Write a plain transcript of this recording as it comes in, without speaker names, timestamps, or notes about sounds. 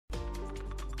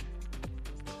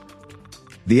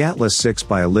The Atlas 6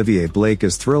 by Olivie Blake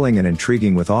is thrilling and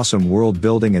intriguing with awesome world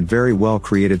building and very well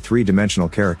created three-dimensional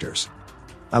characters.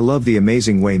 I love the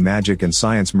amazing way magic and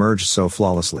science merged so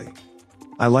flawlessly.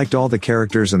 I liked all the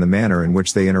characters and the manner in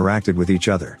which they interacted with each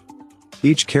other.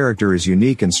 Each character is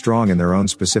unique and strong in their own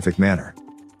specific manner.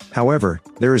 However,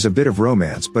 there is a bit of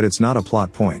romance, but it's not a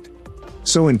plot point.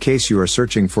 So in case you are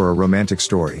searching for a romantic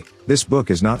story, this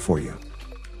book is not for you.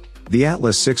 The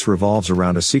Atlas 6 revolves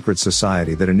around a secret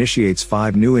society that initiates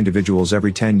 5 new individuals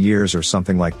every 10 years or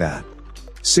something like that.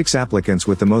 6 applicants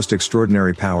with the most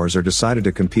extraordinary powers are decided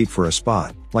to compete for a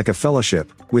spot, like a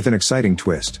fellowship, with an exciting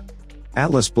twist.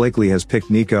 Atlas Blakely has picked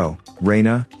Nico,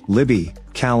 Raina, Libby,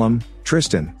 Callum,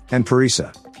 Tristan, and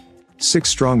Parisa. 6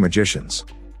 strong magicians.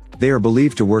 They are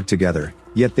believed to work together,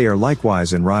 yet they are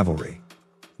likewise in rivalry.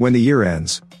 When the year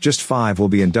ends, just 5 will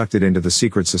be inducted into the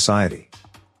secret society.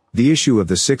 The issue of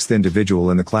the 6th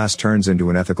individual in the class turns into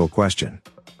an ethical question.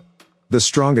 The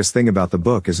strongest thing about the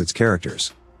book is its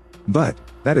characters. But,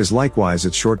 that is likewise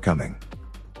its shortcoming.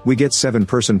 We get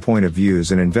 7-person point of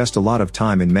views and invest a lot of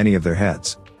time in many of their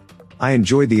heads. I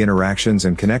enjoyed the interactions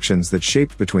and connections that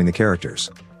shaped between the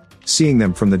characters. Seeing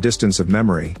them from the distance of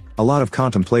memory, a lot of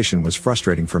contemplation was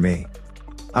frustrating for me.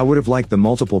 I would have liked the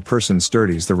multiple-person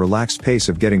sturdies, the relaxed pace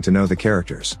of getting to know the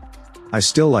characters. I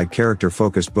still like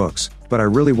character-focused books, but I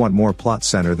really want more plot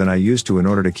center than I used to in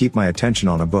order to keep my attention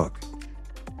on a book.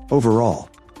 Overall,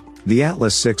 The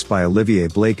Atlas 6 by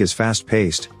Olivie Blake is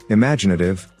fast-paced,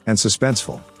 imaginative, and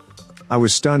suspenseful. I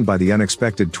was stunned by the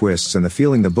unexpected twists and the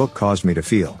feeling the book caused me to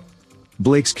feel.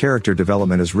 Blake's character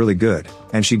development is really good,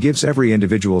 and she gives every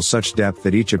individual such depth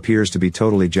that each appears to be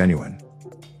totally genuine.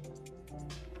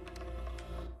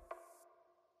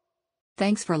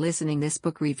 Thanks for listening this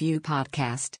book review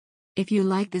podcast. If you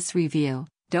like this review,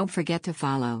 don't forget to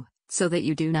follow, so that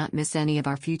you do not miss any of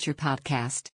our future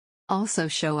podcasts. Also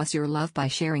show us your love by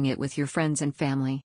sharing it with your friends and family.